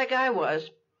if you're like I was,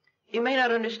 you may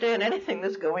not understand anything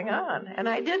that's going on, and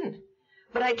I didn't.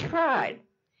 But I tried.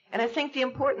 And I think the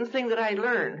important thing that I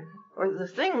learned, or the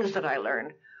things that I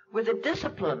learned, were the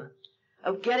discipline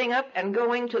of getting up and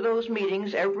going to those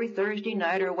meetings every Thursday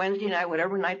night or Wednesday night,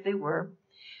 whatever night they were,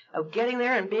 of getting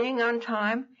there and being on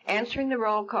time, answering the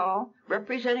roll call,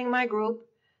 representing my group,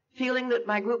 feeling that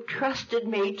my group trusted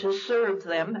me to serve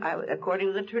them. According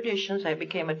to the traditions, I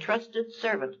became a trusted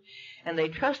servant, and they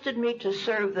trusted me to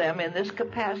serve them in this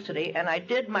capacity, and I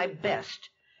did my best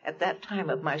at that time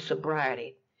of my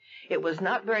sobriety. It was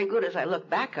not very good as I look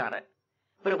back on it,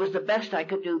 but it was the best I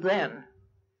could do then.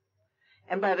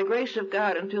 And by the grace of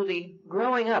God, until the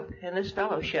growing up in this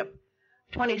fellowship,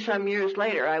 20-some years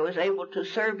later, I was able to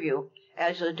serve you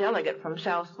as a delegate from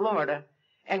South Florida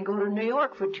and go to New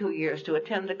York for 2 years to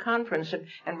attend a conference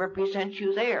and represent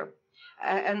you there.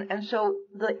 And so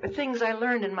the things I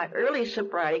learned in my early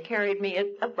sobriety carried me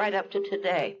right up to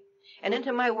today, and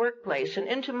into my workplace and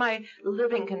into my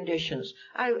living conditions.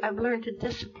 I've learned to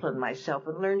discipline myself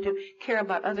and learned to care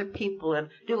about other people and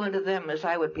do unto them as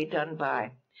I would be done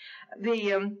by.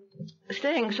 The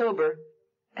staying sober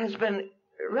has been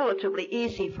relatively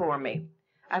easy for me.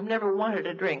 I've never wanted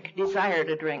to drink, desired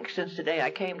to drink since the day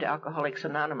I came to Alcoholics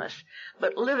Anonymous.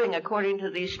 But living according to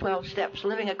these 12 steps,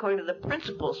 living according to the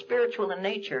principles, spiritual in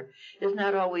nature, is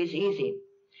not always easy.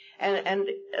 And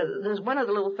there's one of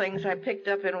the little things I picked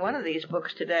up in one of these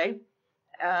books today.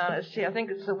 See, I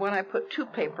think it's the one I put 2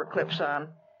 paper clips on.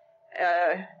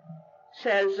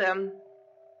 Says,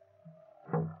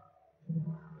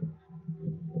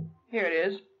 here it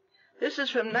is. This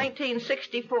is from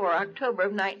 1964, October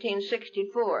of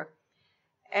 1964.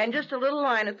 And just a little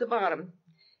line at the bottom.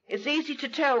 It's easy to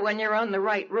tell when you're on the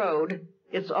right road.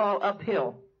 It's all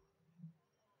uphill.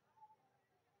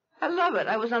 I love it.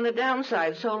 I was on the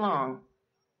downside so long.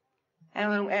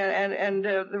 And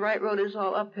the right road is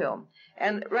all uphill.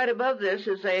 And right above this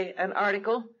is an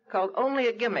article called Only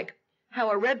a Gimmick, How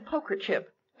a Red Poker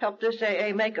Chip Helped This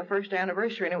AA Make a First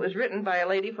Anniversary. And it was written by a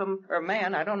lady or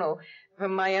man, I don't know,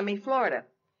 from Miami, Florida.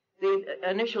 The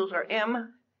initials are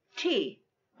M.T.,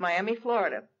 Miami,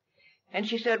 Florida. And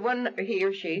she said, he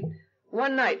or she,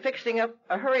 one night, fixing up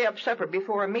a hurry-up supper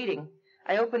before a meeting,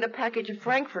 I opened a package of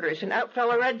Frankfurters and out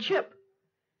fell a red chip.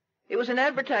 It was an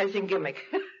advertising gimmick.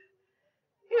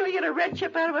 You get a red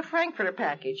chip out of a Frankfurter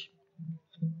package.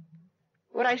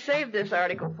 What I saved this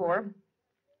article for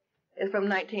is from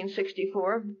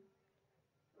 1964.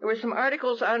 There were some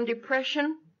articles on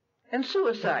depression and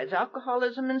suicides,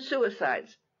 alcoholism and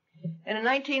suicides. And in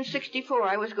 1964,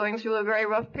 I was going through a very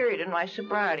rough period in my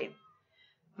sobriety.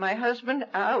 My husband,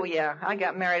 I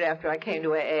got married after I came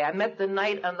to AA. I met the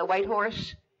knight on the white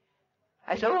horse.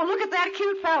 I said, oh, look at that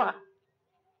cute fella.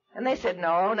 And they said,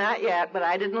 no, not yet, but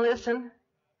I didn't listen.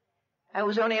 I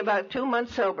was only about 2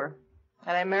 months sober,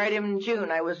 and I married him in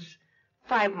June. I was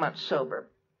 5 months sober.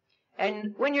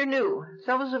 And when you're new,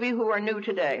 those of you who are new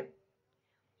today,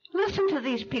 listen to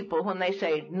these people when they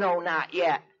say, no, not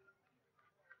yet.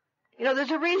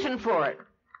 There's a reason for it.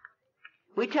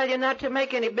 We tell you not to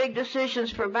make any big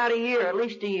decisions for about a year, at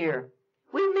least a year.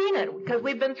 We mean it, because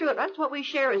we've been through it. That's what we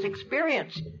share is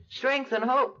experience, strength, and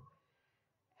hope.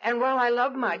 And while I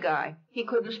loved my guy, he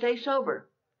couldn't stay sober.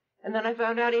 And then I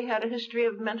found out he had a history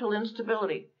of mental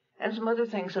instability and some other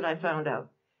things that I found out.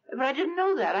 But I didn't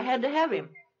know that. I had to have him.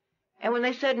 And when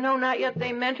they said, no, not yet,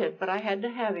 they meant it, but I had to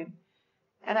have him.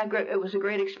 And it was a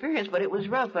great experience, but it was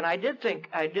rough. And I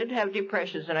did have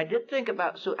depressions, and I did think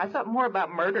I thought more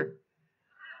about murder.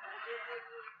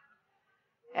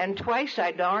 And twice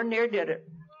I darn near did it.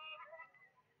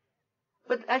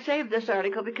 But I saved this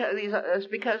article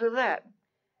because of that.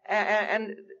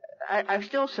 And I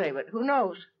still save it. Who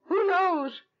knows? Who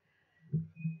knows?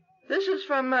 This is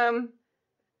from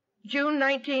June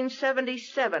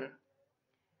 1977.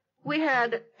 We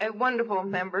had a wonderful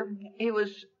member. He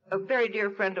was a very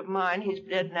dear friend of mine. He's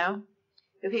dead now.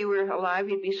 If he were alive,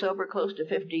 he'd be sober close to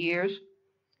 50 years.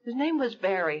 His name was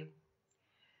Barry.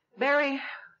 Barry,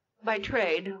 by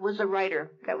trade, was a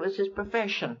writer. That was his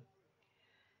profession.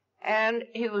 And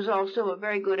he was also a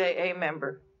very good AA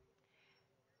member.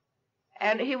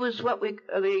 And he was what the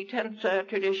 10th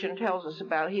tradition tells us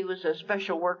about. He was a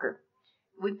special worker.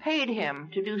 We paid him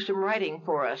to do some writing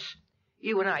for us,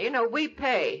 you and I. We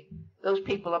pay those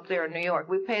people up there in New York.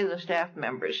 We pay the staff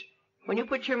members. When you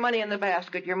put your money in the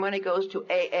basket, your money goes to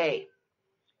AA.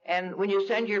 And when you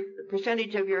send your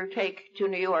percentage of your take to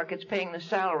New York, it's paying the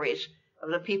salaries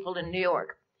of the people in New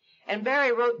York. And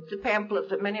Barry wrote the pamphlet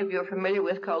that many of you are familiar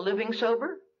with called Living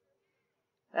Sober.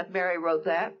 Barry wrote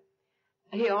that.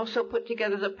 He also put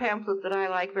together the pamphlet that I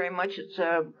like very much. It's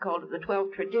called The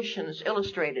 12 Traditions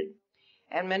Illustrated.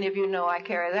 And many of you know I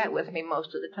carry that with me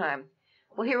most of the time.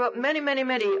 Well, he wrote many, many,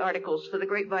 many articles for the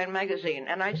Grapevine magazine.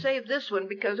 And I saved this one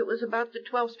because it was about the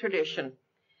 12th tradition.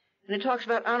 And it talks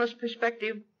about honest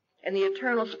perspective and the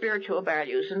eternal spiritual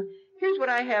values. And here's what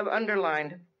I have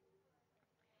underlined.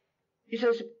 He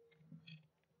says,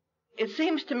 it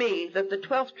seems to me that the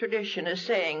 12th tradition is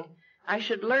saying I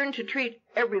should learn to treat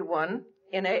everyone,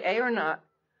 in AA or not,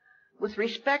 with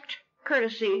respect,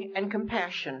 courtesy, and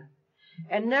compassion,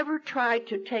 and never try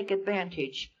to take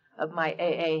advantage of my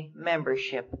AA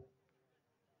membership.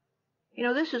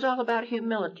 This is all about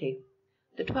humility.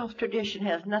 The 12th tradition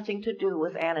has nothing to do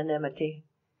with anonymity.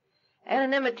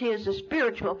 Anonymity is the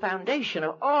spiritual foundation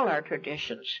of all our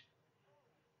traditions.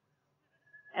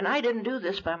 And I didn't do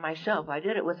this by myself. I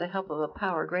did it with the help of a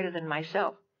power greater than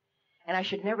myself. And I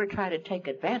should never try to take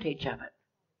advantage of it.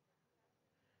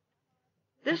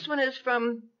 This one is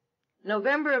from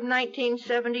November of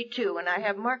 1972, and I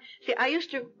have marked. See, I used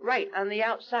to write on the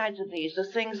outsides of these the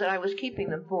things that I was keeping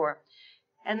them for.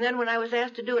 And then when I was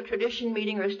asked to do a tradition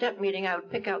meeting or a step meeting, I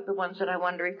would pick out the ones that I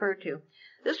wanted to refer to.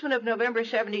 This one of November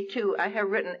 72, I have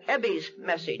written Ebby's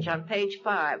message on page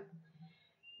 5.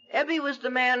 Ebby was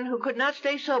the man who could not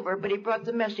stay sober, but he brought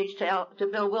the message to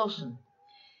Bill Wilson.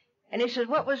 And he said,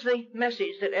 what was the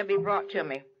message that Ebby brought to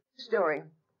me? Story.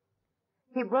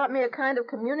 He brought me a kind of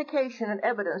communication and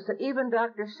evidence that even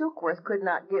Dr. Silkworth could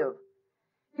not give.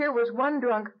 Here was one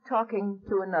drunk talking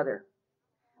to another.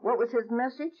 What was his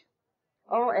message?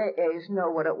 All AAs know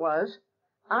what it was.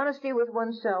 Honesty with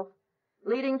oneself,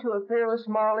 leading to a fearless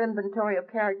moral inventory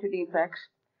of character defects,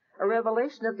 a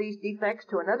revelation of these defects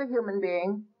to another human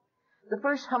being, the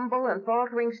first humble and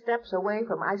faltering steps away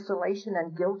from isolation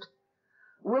and guilt,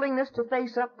 willingness to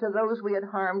face up to those we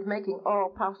had harmed, making all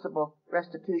possible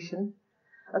restitution.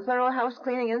 A thorough house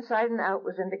cleaning inside and out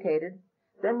was indicated.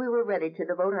 Then we were ready to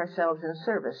devote ourselves in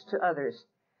service to others,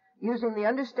 using the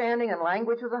understanding and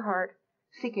language of the heart,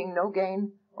 seeking no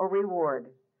gain or reward.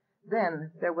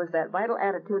 Then there was that vital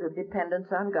attitude of dependence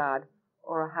on God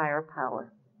or a higher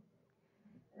power.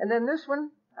 And then this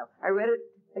one, I read it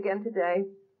again today,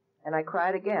 and I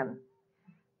cried again.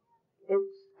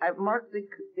 I've marked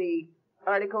the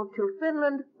article, To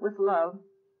Finland with Love.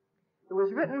 It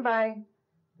was written by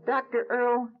Dr.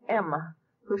 Earl M.,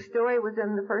 whose story was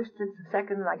in the first and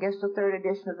second, I guess the third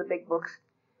edition of the big books.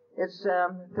 It's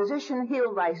Physician,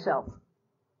 Heal Thyself.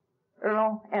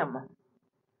 Earl M.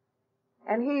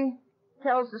 And he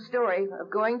tells the story of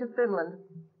going to Finland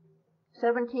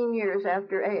 17 years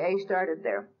after AA started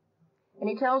there. And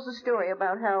he tells the story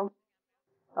about how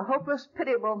a hopeless,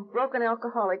 pitiable, broken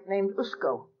alcoholic named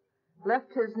Usko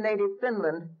left his native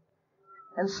Finland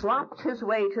and slopped his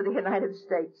way to the United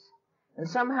States and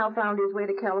somehow found his way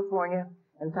to California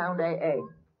and found AA.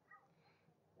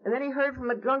 And then he heard from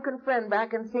a drunken friend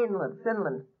back in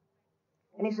Finland.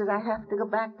 And he says, I have to go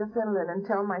back to Finland and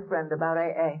tell my friend about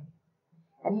AA.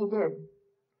 And he did.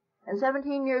 And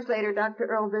 17 years later, Dr.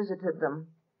 Earl visited them.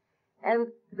 And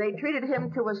they treated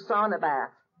him to a sauna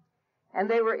bath. And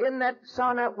they were in that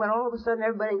sauna when all of a sudden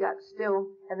everybody got still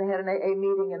and they had an AA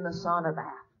meeting in the sauna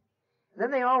bath.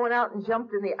 Then they all went out and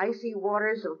jumped in the icy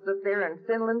waters of there in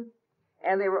Finland.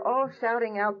 And they were all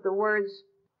shouting out the words,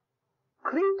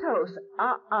 Kletos,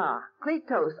 ah-ah,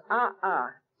 Kletos, ah-ah,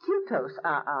 Kutos,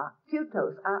 ah-ah,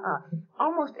 Kutos, ah-ah.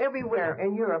 Almost everywhere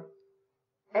in Europe,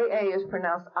 AA is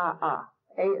pronounced ah-ah.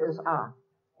 A is ah.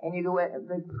 And you go,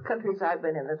 the countries I've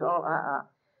been in, it's all ah-ah.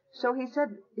 So he says,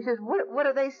 what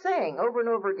are they saying over and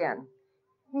over again?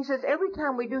 He says, every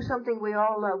time we do something we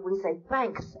all love, we say,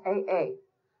 thanks, AA.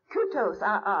 Kutos,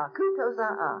 ah-ah, Kutos,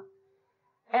 ah-ah.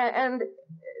 And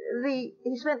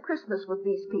he spent Christmas with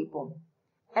these people.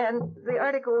 And the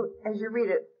article, as you read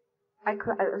it,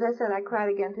 as I said, I cried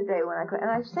again today when I cried.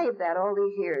 And I've saved that all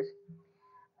these years.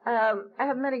 I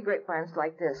have many grapevines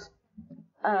like this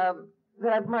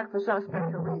that I've marked for some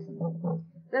special reason.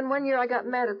 Then one year I got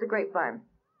mad at the grapevine.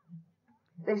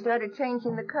 They started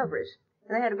changing the covers.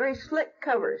 And they had very slick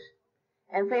covers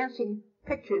and fancy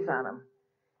pictures on them.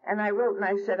 And I wrote and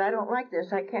I said, I don't like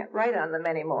this. I can't write on them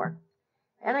anymore.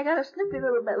 And I got a snippy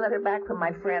little letter back from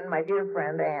my friend, my dear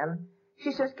friend, Anne.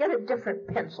 She says, get a different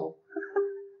pencil.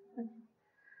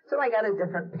 So I got a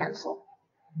different pencil.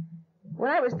 When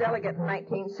I was delegate in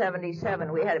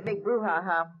 1977, we had a big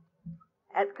brouhaha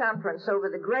at conference over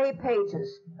the gray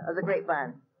pages of the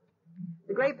grapevine.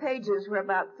 The gray pages were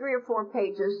about 3 or 4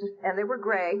 pages, and they were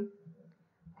gray,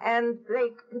 and they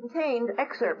contained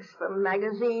excerpts from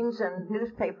magazines and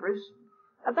newspapers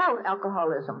about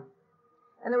alcoholism.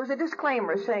 And there was a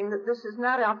disclaimer saying that this is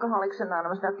not Alcoholics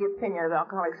Anonymous, not the opinion of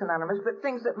Alcoholics Anonymous, but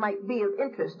things that might be of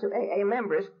interest to AA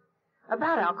members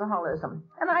about alcoholism.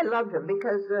 And I loved them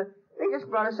because they just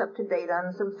brought us up to date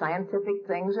on some scientific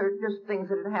things or just things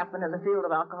that had happened in the field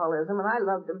of alcoholism, and I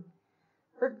loved them.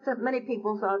 But many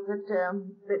people thought that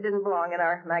it didn't belong in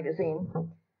our magazine.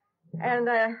 And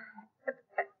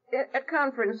at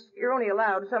conference, you're only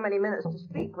allowed so many minutes to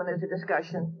speak when there's a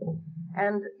discussion.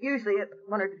 And usually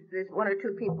there's 1 or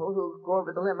 2 people who go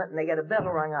over the limit and they get a bell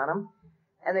rung on them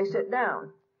and they sit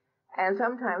down. And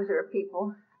sometimes there are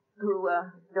people who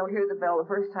don't hear the bell the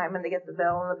first time and they get the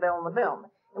bell and the bell and the bell.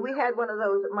 And we had one of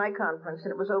those at my conference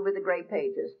and it was over the gray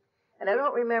pages. And I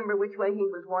don't remember which way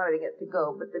he was wanting it to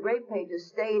go, but the gray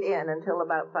pages stayed in until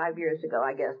about 5 years ago,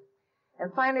 I guess.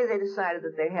 And finally they decided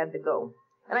that they had to go.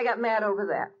 And I got mad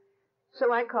over that.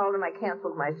 So I called and I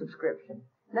canceled my subscription.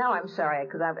 Now I'm sorry,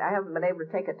 because I haven't been able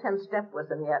to take a 10-step with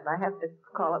them yet, and I have to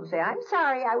call up and say, I'm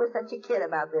sorry I was such a kid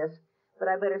about this, but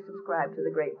I better subscribe to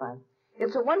the Grapevine.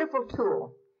 It's a wonderful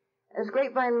tool. This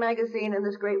Grapevine magazine and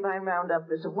this Grapevine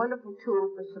Roundup is a wonderful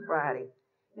tool for sobriety.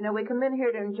 You know, we come in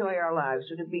here to enjoy our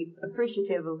lives, or to be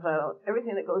appreciative of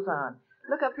everything that goes on.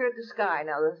 Look up here at the sky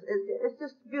now. It's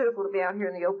just beautiful to be out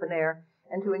here in the open air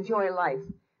and to enjoy life.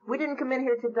 We didn't come in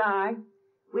here to die.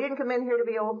 We didn't come in here to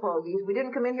be old fogies. We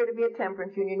didn't come in here to be a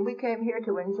temperance union. We came here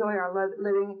to enjoy our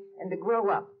living and to grow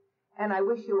up. And I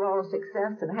wish you all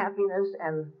success and happiness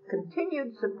and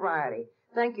continued sobriety.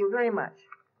 Thank you very much.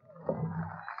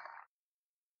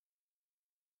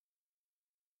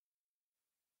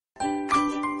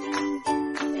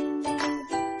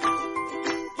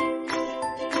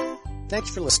 Thanks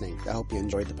for listening. I hope you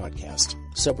enjoyed the podcast.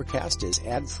 Sobercast is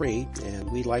ad-free, and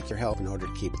we'd like your help in order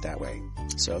to keep it that way.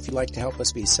 So if you'd like to help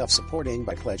us be self-supporting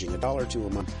by pledging $1 or $2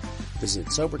 a month, visit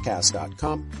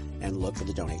Sobercast.com and look for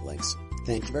the donate links.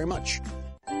 Thank you very much.